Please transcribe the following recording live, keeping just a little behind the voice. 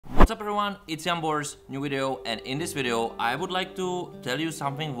What's up everyone, it's Jambors, new video, and in this video I would like to tell you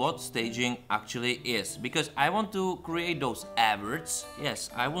something what staging actually is, because I want to create those awards. Yes,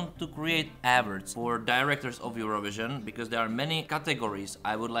 I want to create awards for directors of Eurovision, because there are many categories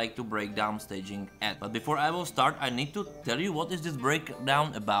I would like to break down staging at. But before I will start, I need to tell you what is this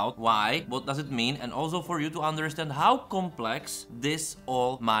breakdown about, why, what does it mean, and also for you to understand how complex this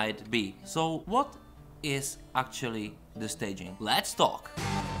all might be. So what is actually the staging? Let's talk.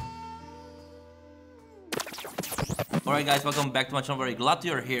 Alright guys, welcome back to my channel, very glad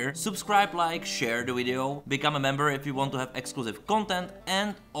you're here. Subscribe, like, share the video, become a member if you want to have exclusive content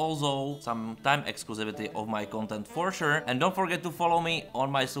and also some time exclusivity of my content for sure. And don't forget to follow me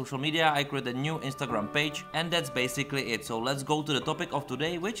on my social media. I created a new Instagram page and that's basically it. So let's go to the topic of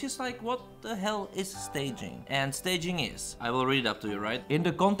today, which is like, what the hell is staging? And staging is, I will read it up to you, right? In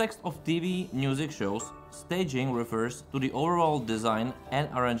the context of TV music shows, staging refers to the overall design and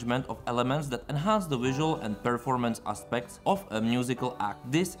arrangement of elements that enhance the visual and performance aspects of a musical act.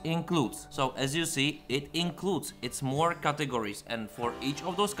 This includes, so as you see, it's more categories, and for each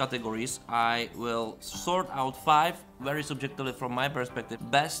of those categories I will sort out 5 very subjectively from my perspective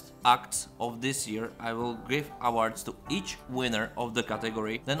best acts of this year. I will give awards to each winner of the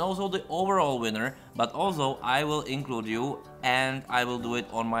category, then also the overall winner, but also I will include you and I will do it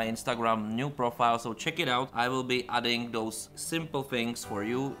on my Instagram new profile, so check it out. I will be adding those simple things for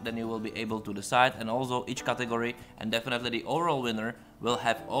you, then you will be able to decide, and also each category and definitely the overall winner will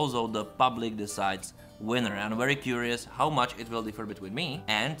have also the public decides winner. I'm very curious how much it will differ between me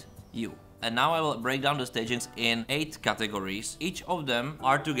and you. And now I will break down the stagings in 8 categories. Each of them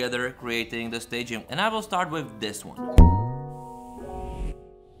are together creating the staging. And I will start with this one.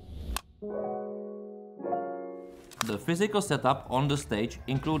 The physical setup on the stage,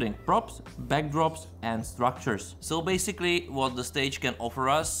 including props, backdrops and structures. So basically what the stage can offer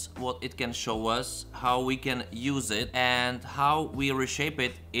us, what it can show us, how we can use it and how we reshape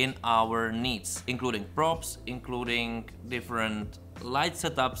it in our needs, including props, including different light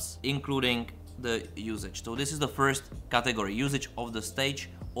setups, including the usage. So this is the first category, usage of the stage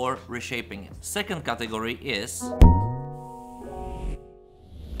or reshaping it. Second category is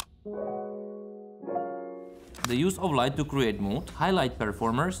the use of light to create mood, highlight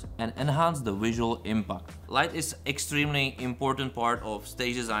performers and enhance the visual impact. Light is extremely important part of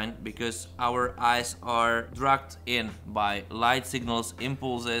stage design because our eyes are dragged in by light signals,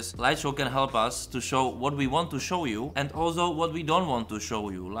 impulses. Light show can help us to show what we want to show you and also what we don't want to show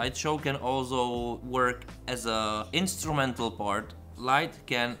you. Light show can also work as an instrumental part. Light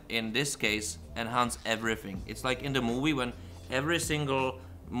can, in this case, enhance everything. It's like in the movie when every single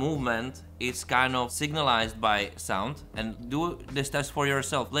movement is kind of signalized by sound. And do this test for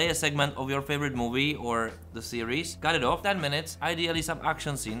yourself. Play a segment of your favorite movie or the series, cut it off 10 minutes, ideally some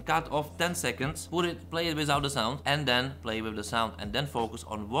action scene, cut off 10 seconds, play it without the sound, and then play with the sound, and then focus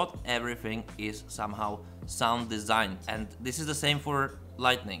on what everything is somehow sound designed. And this is the same for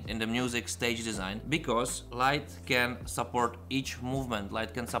lighting in the music stage design, because light can support each movement,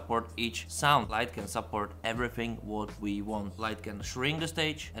 light can support each sound, light can support everything what we want. Light can shrink the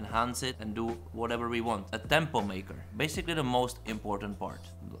stage, enhance it and do whatever we want. A tempo maker, basically the most important part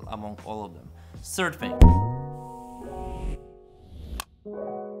among all of them. Third thing,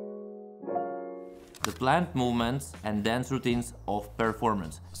 the planned movements and dance routines of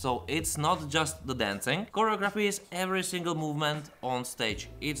performance. So it's not just the dancing. Choreography is every single movement on stage.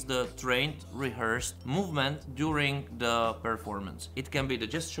 It's the trained, rehearsed movement during the performance. It can be the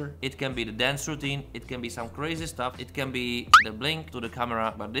gesture, it can be the dance routine, it can be some crazy stuff, it can be the blink to the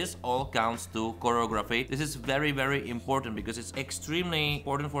camera, but this all counts to choreography. This is very, very important because it's extremely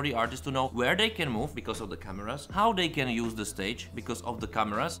important for the artist to know where they can move because of the cameras, how they can use the stage because of the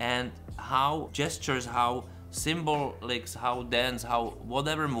cameras, and how gestures, how symbolics, how dance, how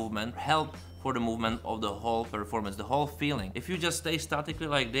whatever movement help for the movement of the whole performance, the whole feeling. If you just stay statically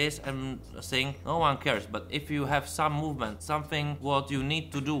like this and sing, no one cares. But if you have some movement, something what you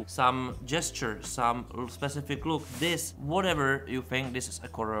need to do, some gesture, some specific look, this, whatever you think, this is a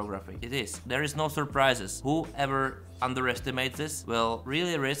choreography. It is. There is no surprises. Whoever underestimates this will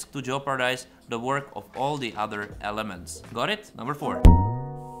really risk to jeopardize the work of all the other elements. Got it? Number 4.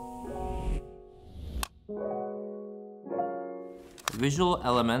 Visual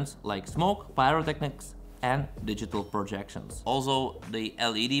elements like smoke, pyrotechnics and digital projections. Also the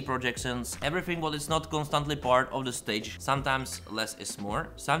LED projections, everything what is not constantly part of the stage. Sometimes less is more,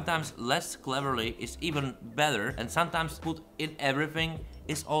 sometimes less cleverly is even better, and sometimes put in everything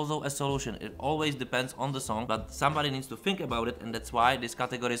is also a solution. It always depends on the song, but somebody needs to think about it, and that's why this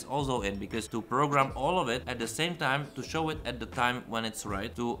category is also in, because to program all of it at the same time, to show it at the time when it's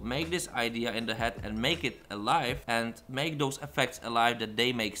right, to make this idea in the head and make it alive and make those effects alive, that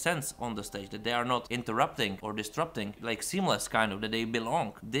they make sense on the stage, that they are not interrupting or disrupting, like seamless kind of, that they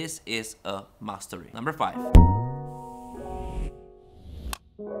belong. This is a mastery. Number 5.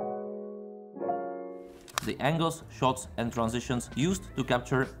 The angles, shots and transitions used to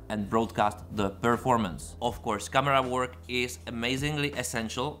capture and broadcast the performance. Of course, camera work is amazingly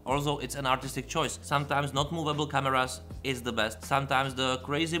essential, although it's an artistic choice. Sometimes not movable cameras is the best, sometimes the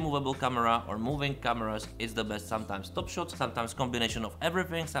crazy movable camera or moving cameras is the best, sometimes top shots, sometimes combination of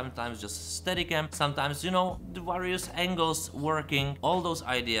everything, sometimes just Steadicam, sometimes, you know, the various angles working, all those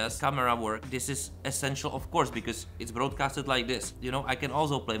ideas, camera work, this is essential, of course, because it's broadcasted like this. You know, I can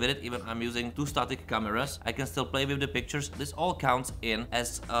also play with it, even I'm using 2 static cameras, I can still play with the pictures. This all counts in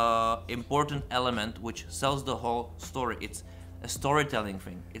as an important element which sells the whole story. It's a storytelling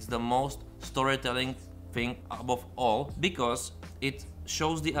thing. It's the most storytelling thing above all, because it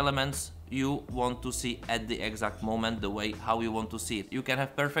shows the elements you want to see at the exact moment, the way how you want to see it. You can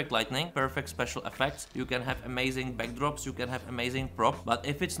have perfect lighting, perfect special effects, you can have amazing backdrops, you can have amazing prop, but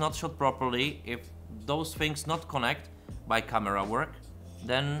if it's not shot properly, if those things not connect by camera work,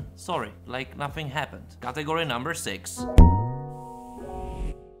 then sorry, like nothing happened. Category number 6.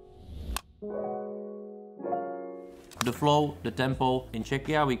 The flow, the tempo. In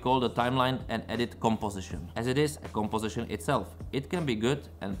Czechia we call the timeline and edit composition, as it is a composition itself. It can be good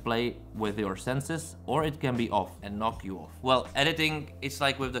and play with your senses, or it can be off and knock you off. Well, editing, it's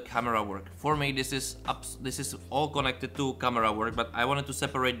like with the camera work. For me, this is all connected to camera work, but I wanted to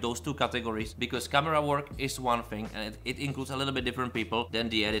separate those 2 categories because camera work is one thing and it includes a little bit different people than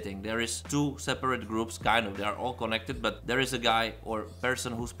the editing. There is 2 separate groups, kind of. They are all connected, but there is a guy or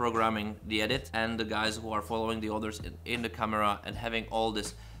person who's programming the edit and the guys who are following the others in the camera and having all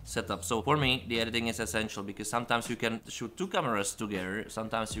this setup. So for me, the editing is essential because sometimes you can shoot 2 cameras together,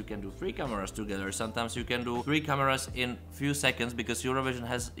 sometimes you can do 3 cameras together, sometimes you can do 3 cameras in few seconds, because Eurovision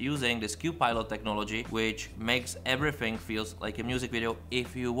has using this Q-Pilot technology, which makes everything feels like a music video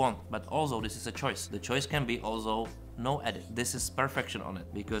if you want. But also this is a choice. The choice can be also no edit. This is perfection on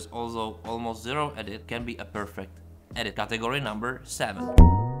it, because also almost 0 edit can be a perfect edit. Category number 7.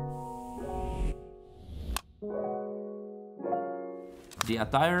 The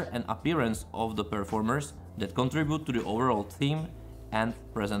attire and appearance of the performers that contribute to the overall theme and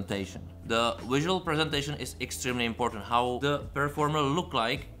presentation. The visual presentation is extremely important. How the performer look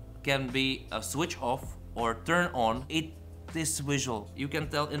like can be a switch off or turn on. It is visual. You can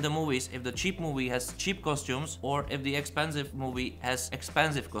tell in the movies if the cheap movie has cheap costumes or if the expensive movie has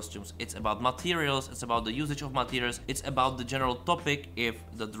expensive costumes. It's about materials, it's about the usage of materials, it's about the general topic, if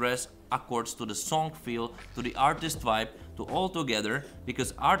the dress accords to the song feel, to the artist vibe, to all together,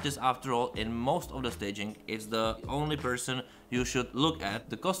 because artist, after all, in most of the staging, is the only person you should look at.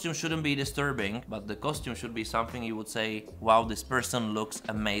 The costume shouldn't be disturbing, but the costume should be something you would say, wow, this person looks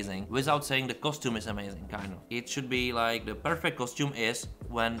amazing, without saying the costume is amazing, kind of. It should be like the perfect costume is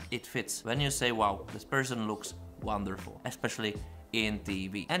when it fits, when you say, wow, this person looks wonderful, especially in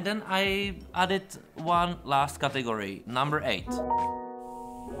TV. And then I added one last category, number 8.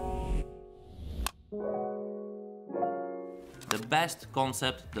 The best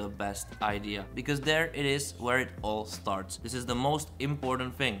concept, the best idea, because there it is where it all starts. This is the most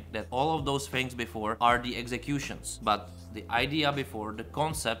important thing, that all of those things before are the executions, but the idea before, the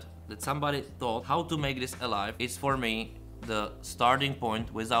concept that somebody thought how to make this alive, is for me the starting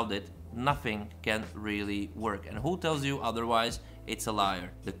point. Without it, nothing can really work, and who tells you otherwise, it's a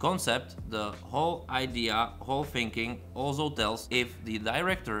liar. The concept, the whole idea, whole thinking also tells if the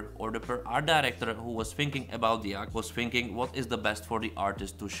director or the art director who was thinking about the act was thinking what is the best for the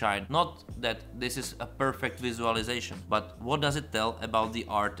artist to shine. Not that this is a perfect visualization, but what does it tell about the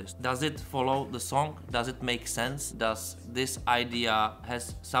artist? Does it follow the song? Does it make sense? Does this idea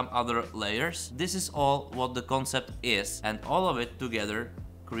has some other layers? This is all what the concept is, and all of it together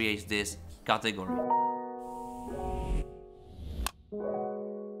creates this category.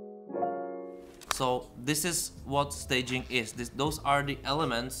 So this is what staging is. Those are the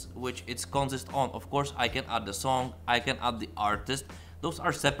elements which it consists on. Of course, I can add the song, I can add the artist. Those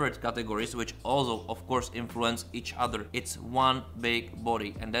are separate categories which also, of course, influence each other. It's one big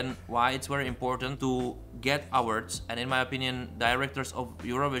body. And then why it's very important to get awards, and in my opinion, directors of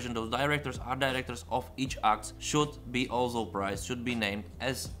Eurovision, those directors are directors of each act, should be also prized, should be named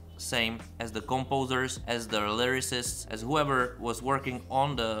as same as the composers, as the lyricists, as whoever was working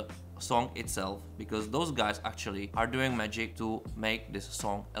on the song itself, because those guys actually are doing magic to make this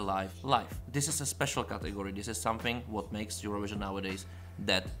song alive live. This is a special category. This is something what makes Eurovision nowadays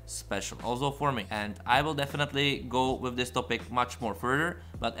that special, also for me. And I will definitely go with this topic much more further,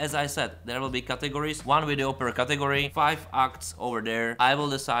 but as I said, there will be categories, 1 video per category, 5 acts over there. I will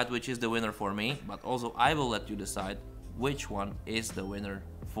decide which is the winner for me, but also I will let you decide which one is the winner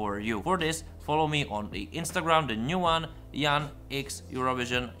for you. For this, follow me on the Instagram, the new one, Jan X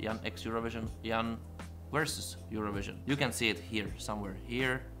Eurovision, Jan X Eurovision, Jan versus Eurovision. You can see it here, somewhere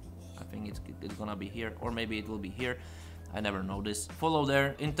here. I think it's gonna be here, or maybe it will be here. I never know this. Follow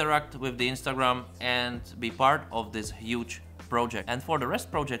there, interact with the Instagram, and be part of this huge project. And for the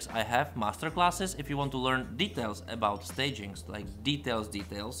rest projects, I have masterclasses. If you want to learn details about stagings, like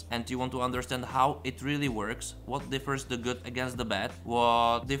details, and you want to understand how it really works, what differs the good against the bad,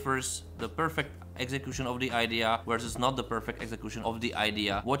 what differs the perfect execution of the idea versus not the perfect execution of the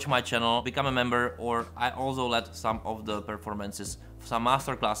idea, watch my channel, become a member, or I also let some of the performances, some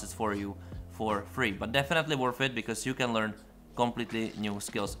masterclasses for you for free, but definitely worth it because you can learn completely new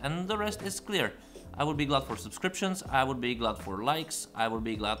skills. And the rest is clear. I would be glad for subscriptions, I would be glad for likes, I would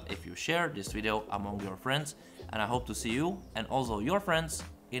be glad if you share this video among your friends, and I hope to see you and also your friends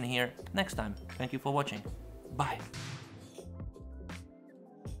in here next time. Thank you for watching. Bye.